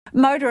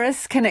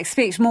Motorists can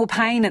expect more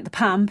pain at the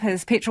pump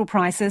as petrol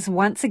prices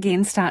once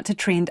again start to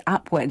trend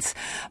upwards.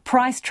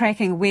 Price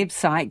tracking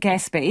website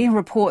Gaspy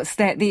reports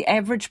that the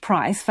average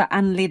price for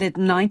unleaded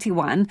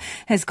 91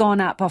 has gone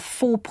up by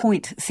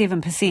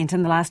 4.7%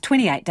 in the last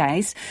 28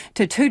 days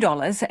to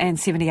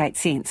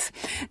 $2.78.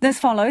 This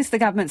follows the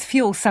government's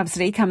fuel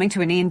subsidy coming to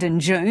an end in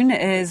June,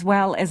 as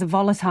well as a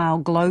volatile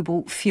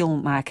global fuel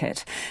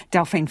market.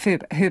 Delphine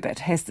Herbert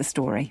has the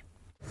story.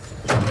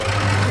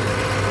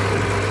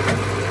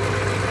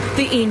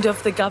 The end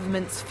of the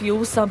government's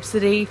fuel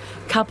subsidy,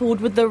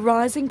 coupled with the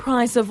rising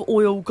price of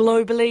oil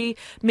globally,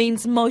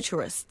 means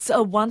motorists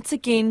are once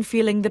again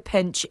feeling the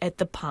pinch at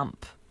the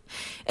pump.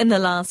 In the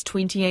last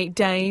 28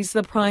 days,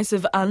 the price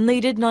of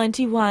unleaded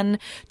 91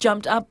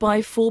 jumped up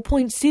by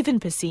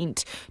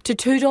 4.7% to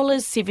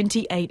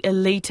 $2.78 a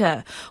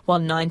litre, while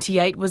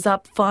 98 was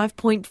up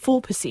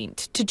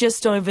 5.4% to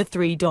just over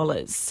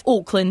 $3.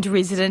 Auckland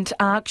resident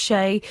Ark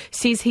Shea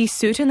says he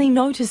certainly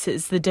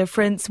notices the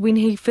difference when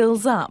he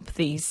fills up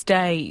these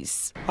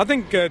days. I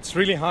think it's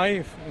really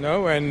high,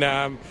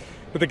 and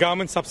with the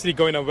government subsidy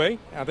going away,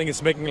 I think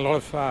it's making a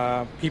lot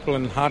of people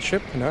in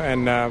hardship,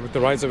 and with the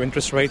rise of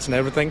interest rates and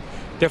everything,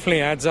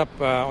 definitely adds up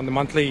on the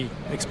monthly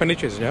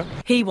expenditures,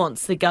 He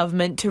wants the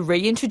government to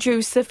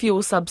reintroduce the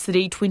fuel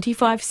subsidy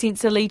 25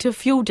 cents a litre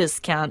fuel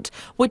discount,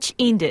 which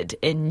ended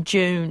in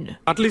June.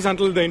 At least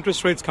until the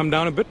interest rates come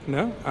down a bit,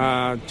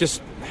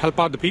 just help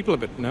out the people a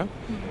bit,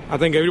 I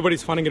think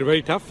everybody's finding it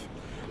very tough.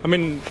 I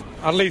mean,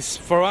 at least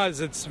for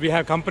us, we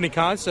have company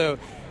cars, so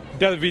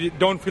we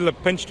don't feel the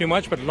pinch too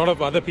much, but a lot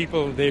of other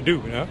people, they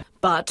do,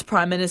 But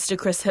Prime Minister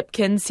Chris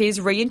Hipkins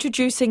says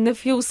reintroducing the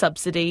fuel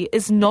subsidy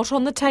is not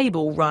on the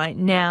table right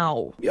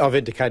now. I've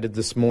indicated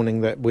this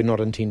morning that we're not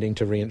intending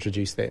to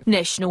reintroduce that.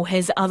 National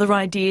has other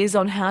ideas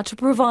on how to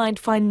provide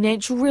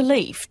financial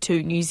relief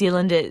to New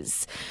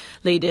Zealanders.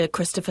 Leader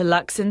Christopher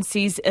Luxon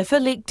says if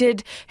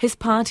elected, his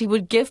party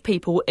would give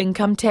people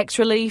income tax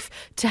relief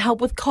to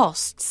help with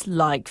costs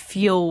like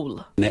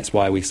fuel. And that's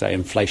why we say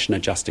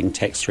inflation-adjusting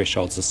tax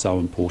thresholds are so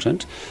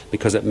important,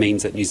 because it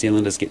means that New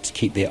Zealanders get to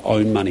keep their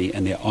own money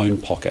in their own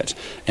pocket.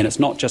 And it's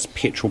not just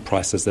petrol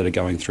prices that are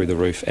going through the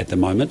roof at the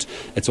moment.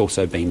 It's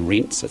also been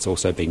rents, it's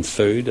also been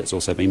food, it's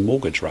also been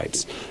mortgage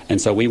rates. And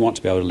so we want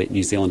to be able to let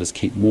New Zealanders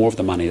keep more of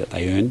the money that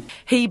they earn.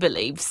 He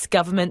believes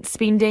government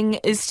spending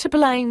is to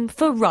blame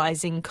for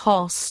rising costs.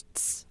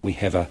 We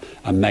have a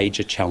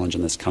major challenge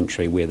in this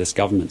country where this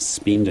government's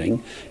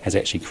spending has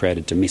actually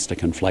created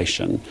domestic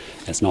inflation.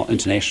 It's not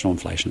international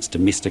inflation, it's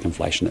domestic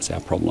inflation that's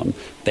our problem.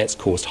 That's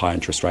caused high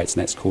interest rates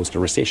and that's caused a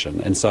recession.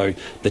 And so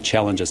the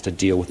challenge is to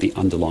deal with the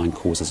underlying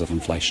causes of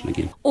inflation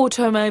again.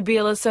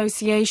 Automobile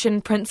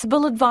Association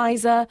Principal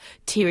Advisor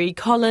Terry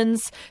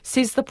Collins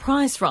says the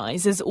price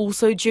rise is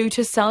also due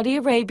to Saudi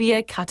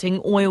Arabia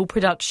cutting oil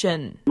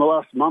production. In the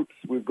last month,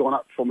 we've gone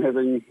up from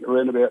having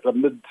around about the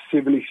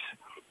mid-70s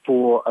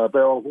for a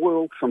barrel of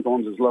oil,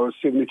 sometimes as low as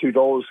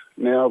 $72.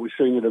 Now we're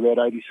seeing it about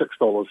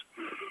 $86.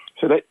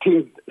 So that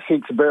 10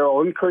 cents a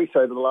barrel increase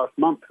over the last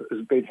month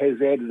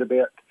has added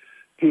about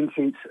 10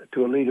 cents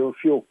to a litre of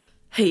fuel.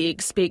 He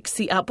expects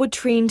the upward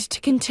trend to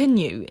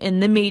continue in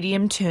the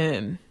medium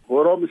term.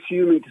 What I'm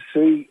assuming to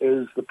see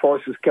is the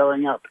prices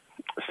going up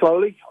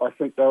slowly. I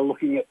think they're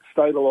looking at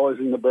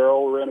stabilising the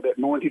barrel around about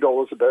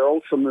 $90 a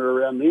barrel, somewhere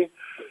around there.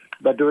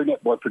 They're doing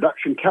it by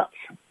production cuts.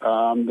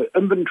 The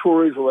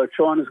inventories, although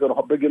China's got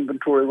a big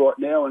inventory right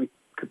now and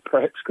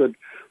perhaps could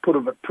put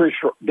a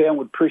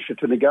downward pressure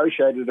to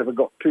negotiate it if it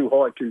got too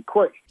high too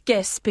quick.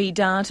 Gaspy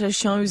data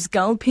shows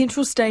Gull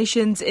petrol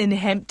stations in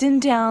Hampton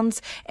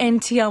Downs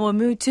and Te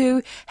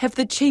Awamutu have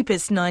the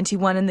cheapest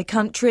 91 in the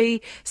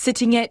country,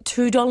 sitting at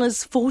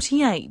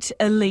 $2.48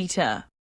 a litre.